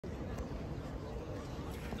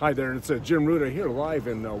Hi there, it's Jim Ruta here live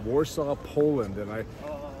in Warsaw, Poland, and I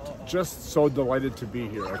just so delighted to be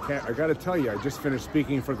here. I got to tell you, I just finished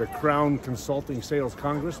speaking for the Crown Consulting Sales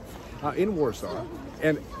Congress in Warsaw,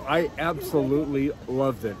 and I absolutely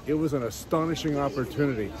loved it. It was an astonishing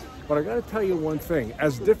opportunity. But I got to tell you one thing,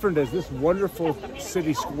 as different as this wonderful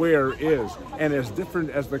city square is, and as different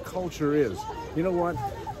as the culture is, you know what?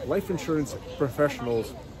 Life insurance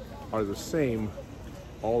professionals are the same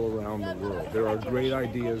all around the world. There are great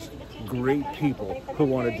ideas, great people who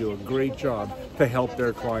want to do a great job to help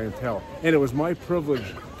their clientele. And it was my privilege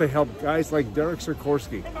to help guys like Derek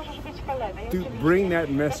Sikorsky to bring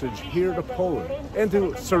that message here to Poland and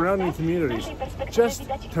to surrounding communities, just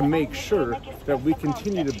to make sure that we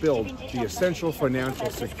continue to build the essential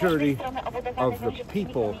financial security of the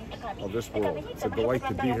people of this world. It's a delight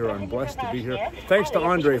to be here. I'm blessed to be here. Thanks to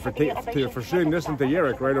Andre for shooting this, and to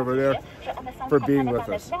Yerrick right over there for being with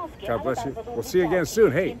us. God bless you. We'll see you again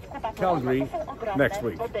soon. Hey, Calgary next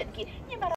week.